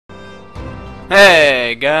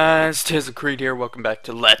Hey guys, Tis Creed here, welcome back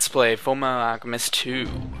to Let's Play Fullmetal Alchemist 2.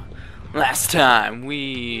 Last time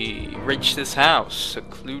we reached this house,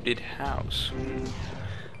 secluded house.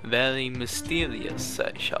 Very mysterious,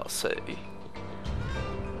 I shall say.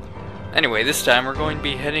 Anyway, this time we're going to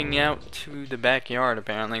be heading out to the backyard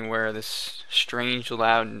apparently where this strange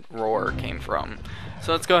loud roar came from.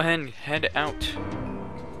 So let's go ahead and head out.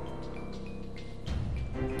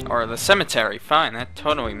 Or the cemetery, fine, that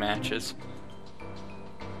totally matches.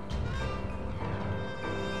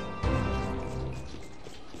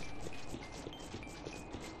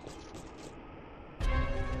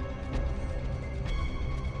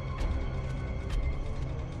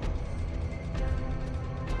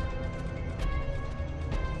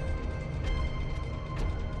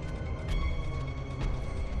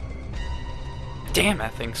 Damn,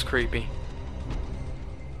 that thing's creepy.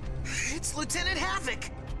 It's Lieutenant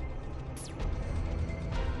Havoc!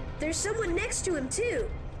 There's someone next to him, too.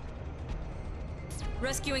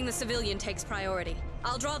 Rescuing the civilian takes priority.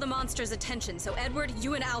 I'll draw the monster's attention, so Edward,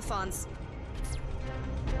 you and Alphonse.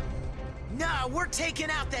 Nah, we're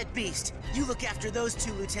taking out that beast. You look after those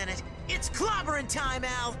two, Lieutenant. It's clobbering time,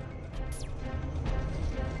 Al!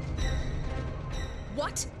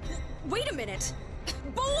 What? Wait a minute!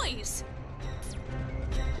 Boys!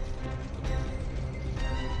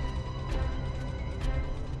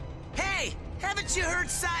 Hey! Haven't you heard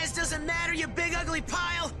size doesn't matter, you big ugly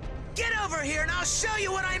pile? Get over here and I'll show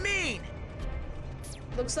you what I mean!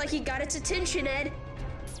 Looks like he got its attention, Ed.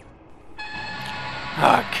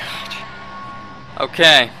 Oh god.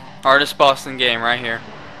 Okay, hardest boss in the game right here.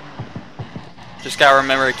 Just gotta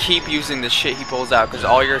remember to keep using the shit he pulls out because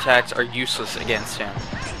all your attacks are useless against him.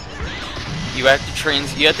 You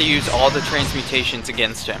have to use all the transmutations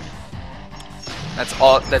against him.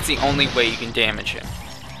 That's the only way you can damage him.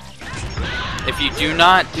 If you do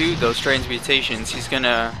not do those transmutations, he's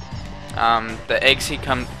gonna the eggs he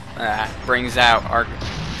brings out are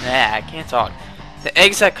I can't talk. The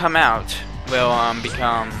eggs that come out will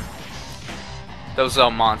become those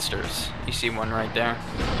little monsters. You see one right there?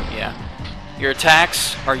 Yeah. Your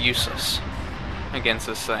attacks are useless against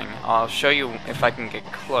this thing. I'll show you if I can get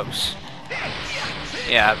close.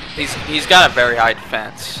 Yeah, he's got a very high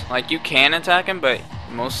defense. Like, you can attack him, but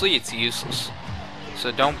mostly it's useless.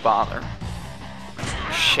 So don't bother.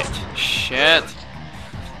 Shit.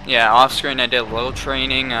 Yeah, off screen I did a little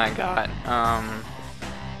training. I got,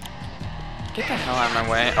 get the hell out of my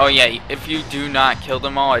way. Oh yeah, if you do not kill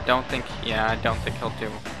them all, I don't think he'll do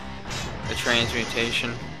the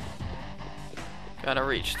transmutation. Gotta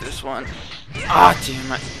reach this one. Ah,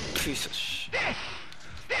 damn it. Piece of shit.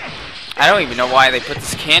 I don't even know why they put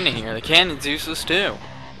this cannon here. The cannon's useless too.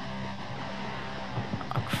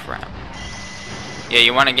 Oh crap. Yeah,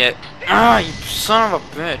 you want to get... Ah, you son of a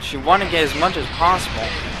bitch. You want to get as much as possible.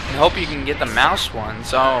 And hope you can get the mouse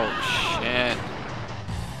ones. Oh, shit.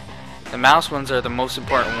 The mouse ones are the most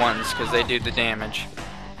important ones because they do the damage.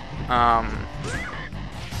 We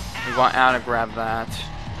want Al to grab that.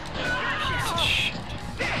 Piece of shit.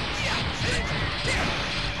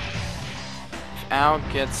 If Al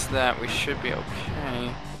gets that, we should be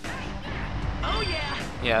okay. Oh yeah!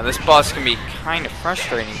 Yeah, this boss can be kind of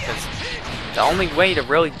frustrating because the only way to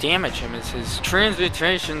really damage him is his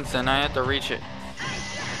transmutations, and I have to reach it.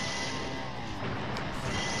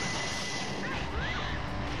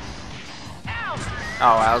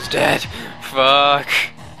 Oh, Al's dead. Fuck.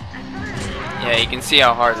 Yeah, you can see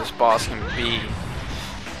how hard this boss can be.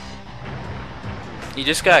 You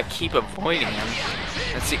just gotta keep avoiding him.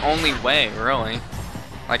 That's the only way, really.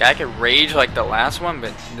 Like, I could rage like the last one,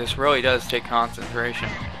 but this really does take concentration.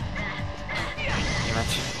 Damn it.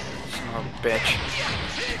 Son of a bitch.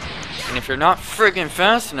 And if you're not friggin'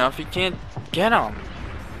 fast enough, you can't get him.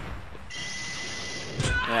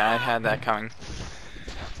 Yeah, I had that coming.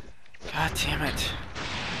 God damn it.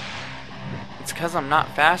 It's because I'm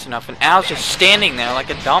not fast enough, and Al's just standing there like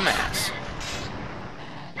a dumbass.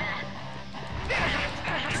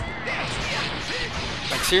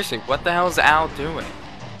 Like, seriously, what the hell is Al doing?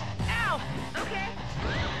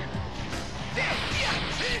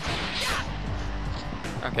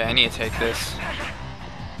 Okay, I need to take this.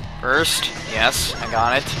 First, yes, I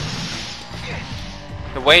got it.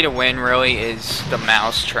 The way to win really is the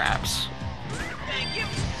mouse traps.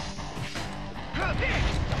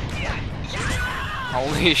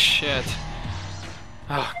 Holy shit.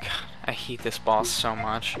 Oh god, I hate this boss so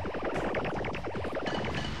much.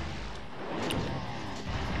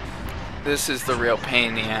 This is the real pain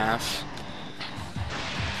in the ass.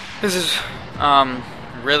 This is,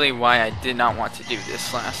 really why I did not want to do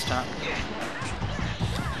this last time.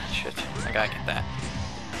 Shit, I gotta get that.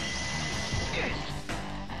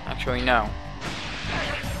 Actually, no.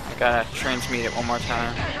 I gotta transmute it one more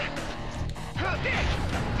time.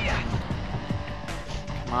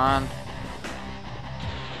 Come on.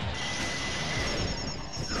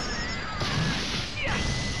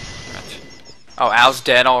 Damn it. Oh, Al's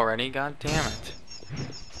dead already? God damn it.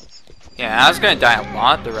 Yeah, Al's gonna die a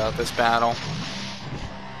lot throughout this battle.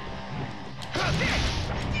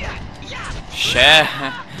 Shit.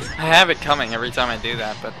 I have it coming every time I do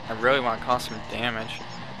that, but I really want to cause some damage.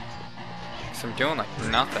 Because I'm doing like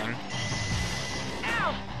nothing.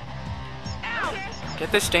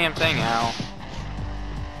 Get this damn thing out.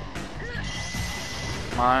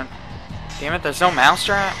 Come on. Damn it, there's no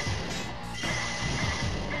mousetrap?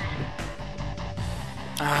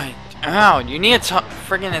 Ow, you need to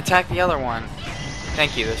friggin' attack the other one.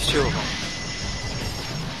 Thank you, there's 2 of them.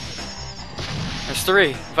 There's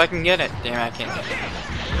 3. If I can get it. Damn, I can't get it.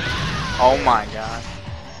 Oh my god.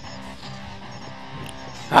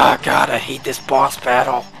 Oh god, I hate this boss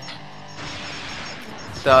battle.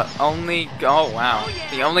 The only... Oh wow.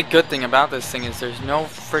 The only good thing about this thing is there's no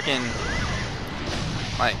friggin'...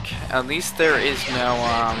 Like, at least there is no,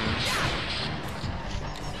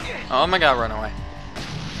 Oh my god, run away.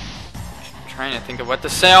 I'm trying to think of what to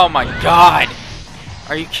say. Oh my god!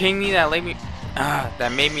 Are you kidding me?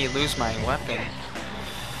 That made me lose my weapon.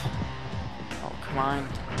 Oh, come on.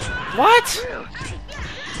 What?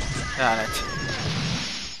 Got it.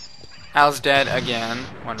 Al's dead again.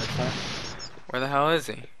 Wonderful. Where the hell is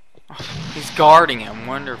he? Oh, he's guarding him.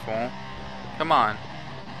 Wonderful. Come on.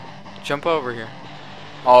 Jump over here.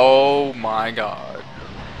 Oh my god.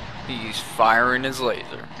 He's firing his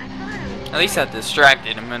laser. At least that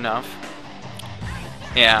distracted him enough.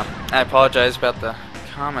 Yeah, I apologize about the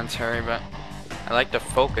commentary, but I like to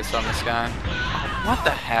focus on this guy. What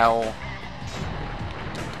the hell?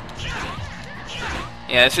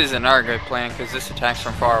 Yeah, this is another good plan because this attacks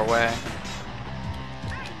from far away.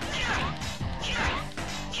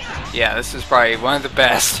 Yeah, this is probably one of the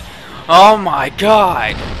best. Oh my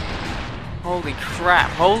god! Holy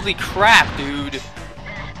crap, dude!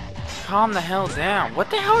 Calm the hell down. What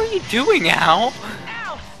the hell are you doing, Al?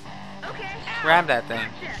 Grab that thing.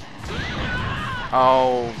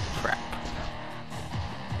 Oh crap.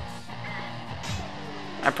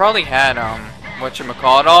 I probably had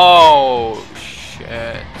whatchamacallit. Oh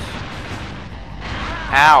shit.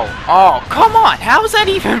 Ow. Oh, come on! How is that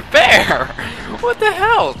even fair? What the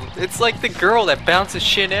hell? It's like the girl that bounces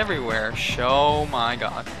shit everywhere. Oh my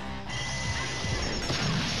god.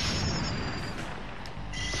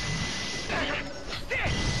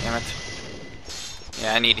 Damn it.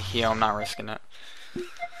 Yeah, I need to heal. I'm not risking it.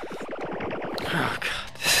 Oh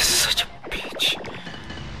god, this is such a bitch.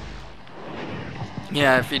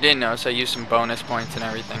 Yeah, if you didn't notice, I used some bonus points and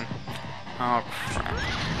everything. Oh crap.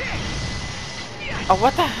 Oh,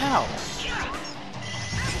 what the hell?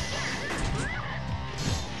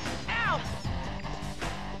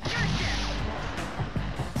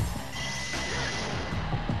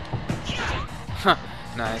 Huh,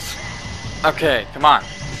 nice. Okay, come on.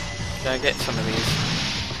 Gotta get some of these.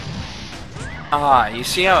 Ah, you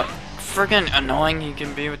see how friggin' annoying you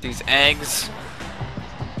can be with these eggs?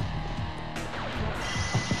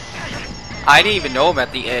 I didn't even know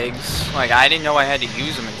about the eggs. Like, I didn't know I had to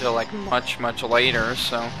use them until like much later,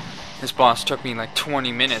 so this boss took me like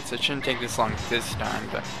 20 minutes. It shouldn't take this long this time,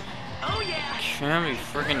 but it can be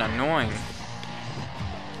friggin' annoying.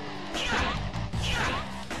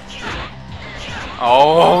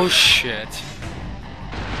 Oh shit.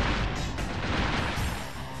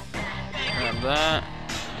 Grab that.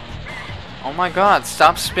 Oh my god,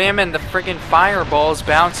 stop spamming the friggin' fireballs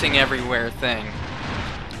bouncing everywhere thing.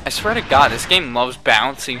 I swear to god, this game loves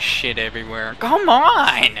bouncing shit everywhere. Come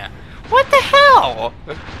on! What the hell?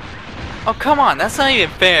 Oh come on, that's not even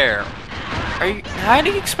fair. How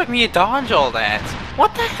do you expect me to dodge all that?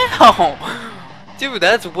 What the hell? Dude,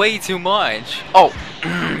 that's way too much. Oh,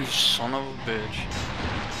 son of a bitch.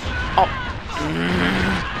 Oh.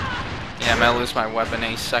 Yeah, I'm gonna lose my weapon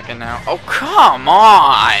any second now. Oh, come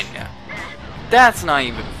on! That's not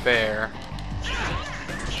even fair.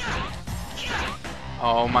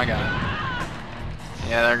 Oh my god.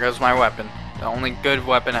 Yeah, there goes my weapon. The only good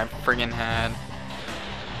weapon I've friggin' had.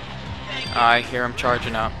 I hear him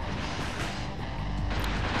charging up.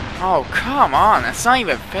 Oh, come on! That's not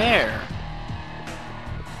even fair.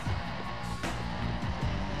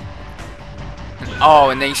 Oh,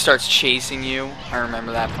 and then he starts chasing you. I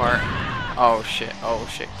remember that part. Oh shit, oh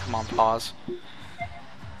shit. Come on, pause.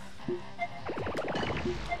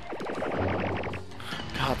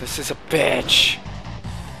 God, this is a bitch.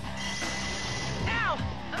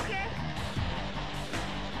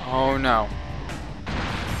 Oh no.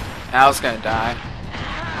 Al's gonna die.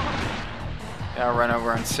 Gotta run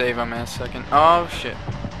over and save him in a second. Oh shit.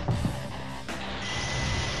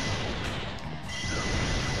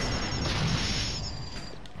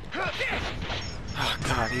 Oh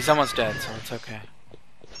god, he's almost dead, so it's okay.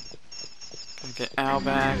 Gonna get Al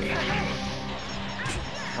back.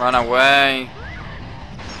 Run away.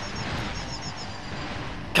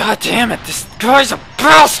 God damn it, this guy's a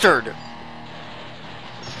bastard!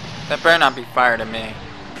 That better not be fired at me.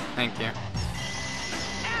 Thank you.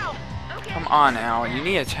 Come on, Al, you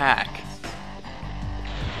need attack.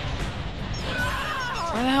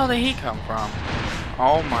 Where the hell did he come from?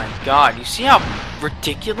 Oh my god, you see how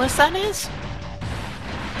ridiculous that is?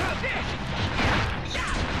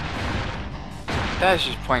 That is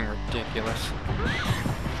just plain ridiculous.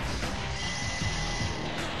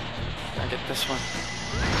 Can I get this one?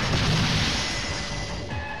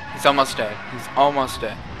 He's almost dead. He's almost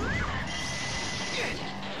dead.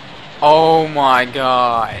 Oh my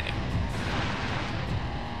god.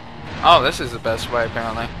 Oh, this is the best way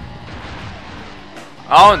apparently.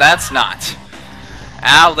 Oh, that's not.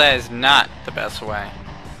 Al, that is not the best way.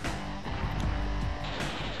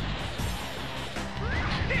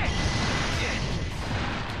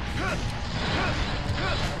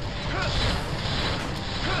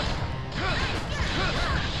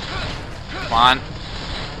 Come on.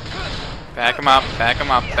 Back him up, back him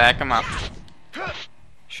up, back him up.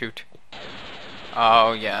 Shoot.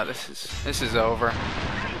 Oh yeah, this is over.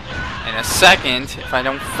 In a second, if I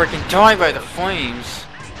don't freaking die by the flames.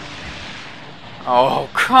 Oh,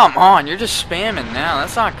 come on, you're just spamming now.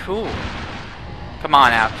 That's not cool. Come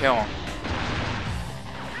on, Al, kill him.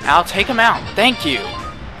 Al, take him out. Thank you.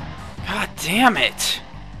 God damn it.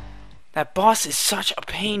 That boss is such a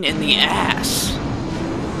pain in the ass.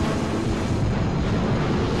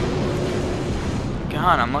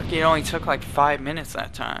 God, I'm lucky it only took like 5 minutes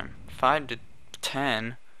that time. 5 to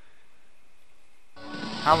 10.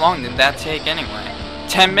 How long did that take anyway?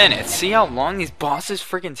 10 minutes. See how long these bosses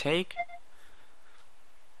freaking take?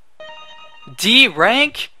 D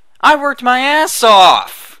rank? I worked my ass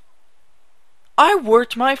off! I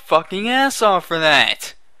worked my fucking ass off for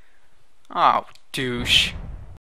that! Oh, douche.